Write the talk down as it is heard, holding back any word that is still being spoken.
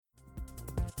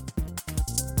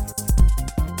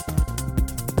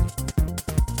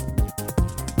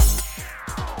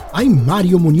I'm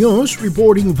Mario Munoz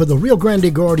reporting for the Rio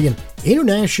Grande Guardian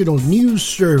International News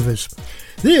Service.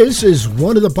 This is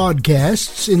one of the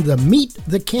podcasts in the Meet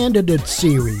the Candidates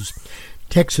series.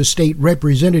 Texas State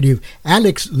Representative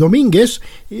Alex Dominguez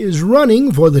is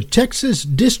running for the Texas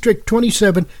District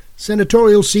 27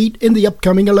 senatorial seat in the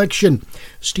upcoming election.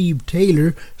 Steve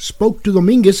Taylor spoke to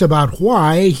Dominguez about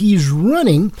why he's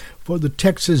running for the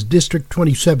Texas District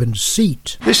 27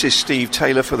 seat. This is Steve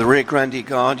Taylor for the Rio Grande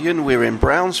Guardian. We're in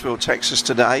Brownsville, Texas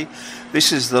today.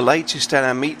 This is the latest in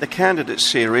our Meet the Candidates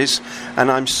series,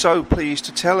 and I'm so pleased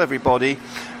to tell everybody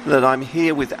that I'm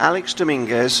here with Alex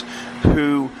Dominguez,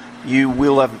 who you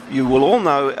will all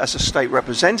know as a state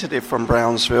representative from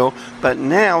Brownsville, but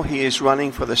now he is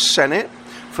running for the Senate,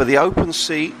 for the open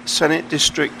seat, Senate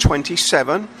District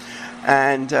 27,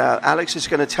 and Alex is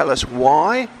going to tell us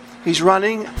why he's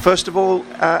running. First of all,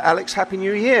 Alex, Happy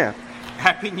New Year.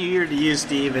 Happy New Year to you,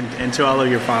 Steve, and to all of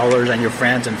your followers and your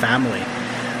friends and family.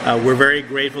 We're very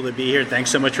grateful to be here. Thanks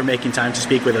so much for making time to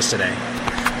speak with us today.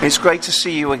 It's great to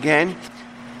see you again.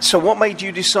 So what made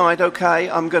you decide, okay,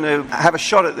 I'm going to have a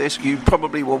shot at this? You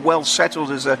probably were well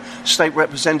settled as a state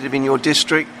representative in your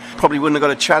district, probably wouldn't have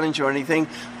got a challenge or anything,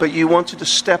 but you wanted to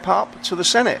step up to the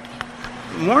Senate.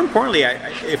 More importantly,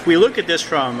 if we look at this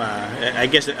from, I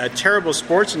guess, a terrible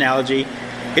sports analogy,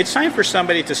 it's time for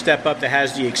somebody to step up that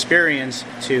has the experience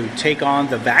to take on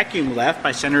the vacuum left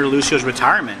by Senator Lucio's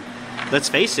retirement. Let's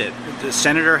face it, the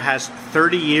senator has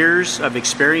 30 years of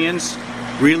experience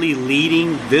really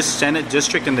leading this Senate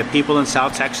district and the people in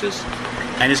South Texas.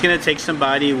 And it's going to take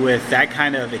somebody with that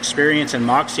kind of experience and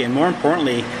moxie, and more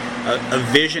importantly, a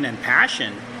vision and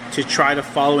passion to try to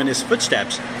follow in his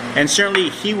footsteps. And certainly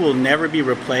he will never be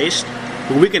replaced,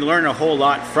 but we can learn a whole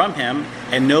lot from him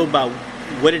and know about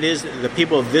what it is the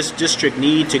people of this district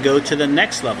need to go to the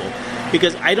next level.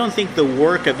 Because I don't think the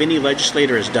work of any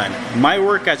legislator is done. My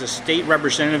work as a state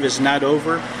representative is not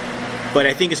over, but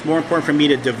I think it's more important for me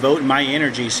to devote my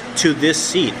energies to this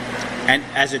seat. And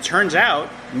as it turns out,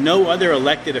 no other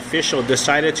elected official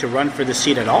decided to run for the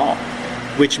seat at all,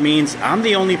 which means I'm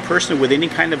the only person with any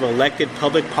kind of elected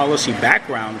public policy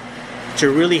background to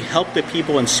really help the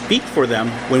people and speak for them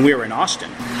when we were in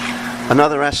Austin.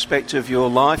 Another aspect of your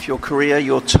life, your career,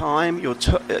 your time,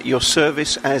 your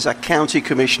service as a county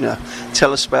commissioner.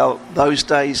 Tell us about those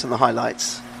days and the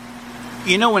highlights.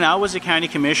 You know, when I was a county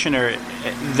commissioner,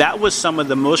 that was some of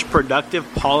the most productive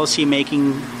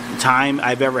policy-making time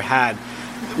I've ever had.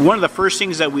 One of the first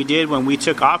things that we did when we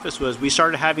took office was we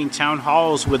started having town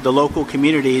halls with the local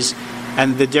communities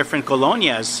and the different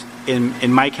colonias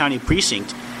in my county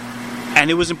precinct.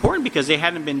 And it was important because they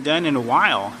hadn't been done in a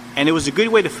while. And it was a good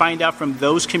way to find out from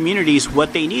those communities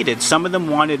what they needed. Some of them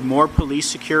wanted more police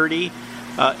security.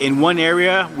 In one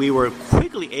area, we were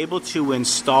quickly able to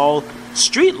install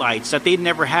street lights that they'd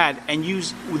never had and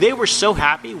they were so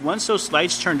happy. Once those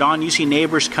lights turned on, you see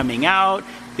neighbors coming out.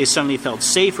 They suddenly felt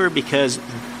safer because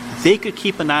they could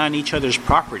keep an eye on each other's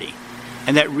property.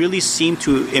 And that really seemed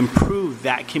to improve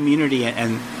that community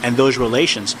and those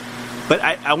relations. But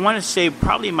I want to say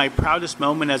probably my proudest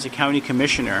moment as a county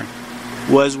commissioner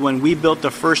was when we built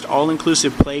the first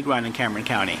all-inclusive playground in Cameron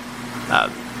County.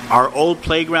 Our old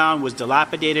playground was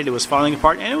dilapidated, it was falling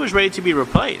apart, and it was ready to be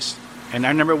replaced. And I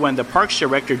remember when the Parks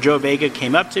Director, Joe Vega,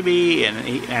 came up to me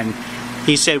and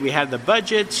he said we had the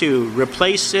budget to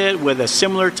replace it with a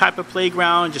similar type of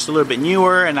playground, just a little bit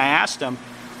newer. And I asked him,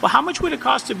 well, how much would it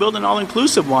cost to build an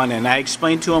all-inclusive one? And I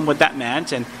explained to him what that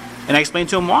meant, and I explained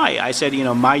to him why. I said, you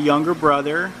know, my younger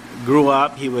brother grew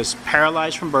up, he was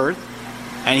paralyzed from birth,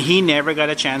 and he never got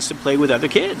a chance to play with other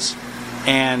kids.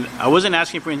 And I wasn't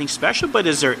asking for anything special, but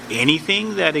is there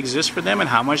anything that exists for them, and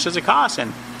how much does it cost?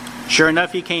 And sure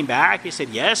enough, he came back. He said,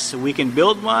 yes, we can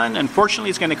build one.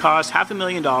 Unfortunately, it's going to cost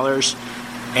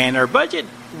 $500,000, and our budget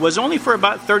was only for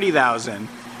about $30,000.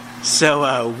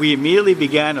 So we immediately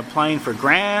began applying for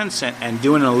grants and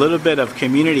doing a little bit of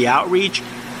community outreach,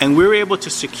 and we were able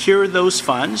to secure those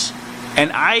funds.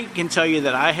 And I can tell you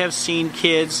that I have seen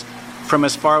kids from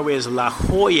as far away as La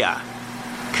Jolla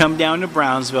come down to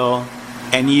Brownsville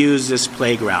and use this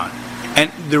playground.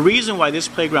 And the reason why this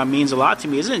playground means a lot to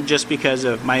me isn't just because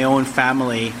of my own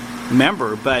family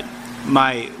member, but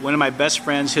one of my best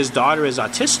friends, his daughter is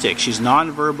autistic. She's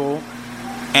nonverbal,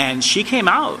 and she came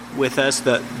out with us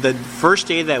the first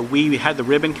day that we had the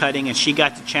ribbon cutting, and she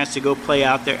got the chance to go play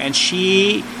out there. And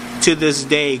she, to this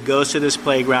day, goes to this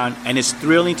playground, and it's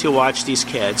thrilling to watch these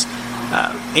kids.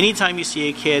 Anytime you see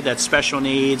a kid that's special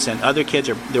needs and other kids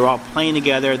they're all playing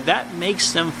together, that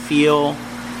makes them feel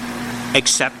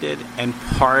accepted and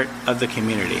part of the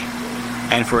community.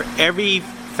 And for every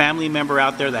family member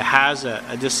out there that has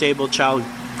a disabled child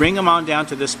bring them on down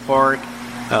to this park.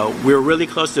 We're really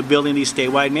close to building these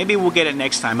statewide. Maybe we'll get it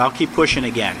next time. I'll keep pushing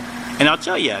again. And I'll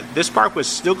tell you, this park was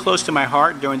still close to my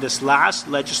heart during this last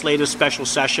legislative special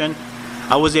session.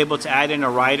 I was able to add in a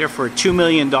rider for $2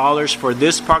 million for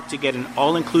this park to get an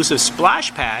all-inclusive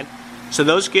splash pad so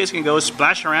those kids can go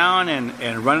splash around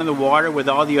and run in the water with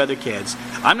all the other kids.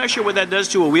 I'm not sure what that does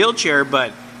to a wheelchair,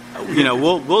 but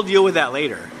we'll deal with that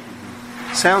later.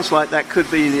 Sounds like that could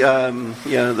be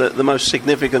the most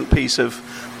significant piece of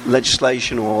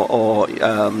legislation or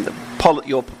the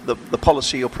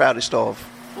policy you're proudest of.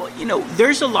 Well,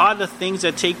 there's a lot of things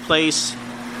that take place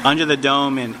under the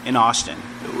dome in Austin.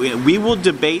 We will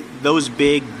debate those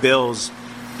big bills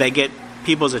that get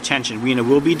people's attention.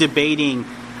 We'll be debating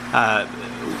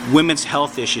women's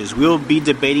health issues. We'll be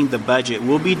debating the budget.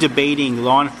 We'll be debating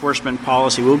law enforcement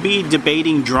policy. We'll be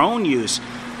debating drone use.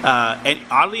 And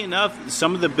oddly enough,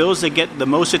 some of the bills that get the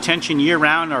most attention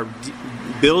year-round are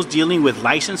bills dealing with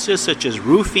licenses such as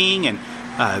roofing and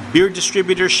beer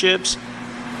distributorships.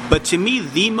 But to me,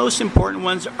 the most important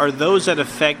ones are those that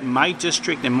affect my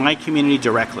district and my community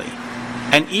directly.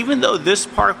 And even though this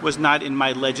park was not in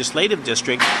my legislative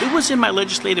district, it was in my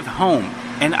legislative home.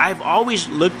 And I've always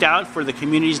looked out for the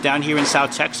communities down here in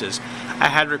South Texas. I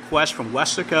had requests from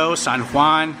Weslaco, San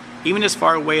Juan, even as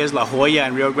far away as La Jolla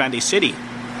and Rio Grande City.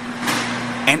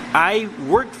 And I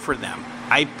worked for them.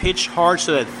 I pitched hard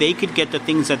so that they could get the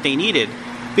things that they needed,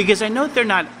 because I know they're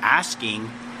not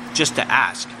asking just to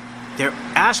ask. They're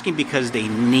asking because they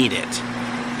need it.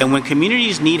 And when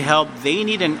communities need help, they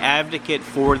need an advocate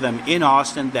for them in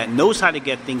Austin that knows how to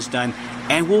get things done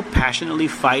and will passionately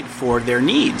fight for their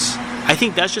needs. I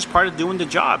think that's just part of doing the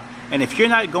job. And if you're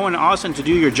not going to Austin to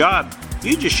do your job,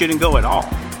 you just shouldn't go at all.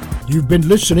 You've been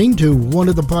listening to one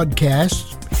of the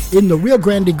podcasts in the Rio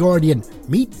Grande Guardian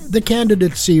Meet the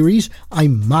Candidates series.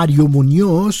 I'm Mario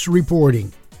Munoz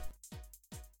reporting.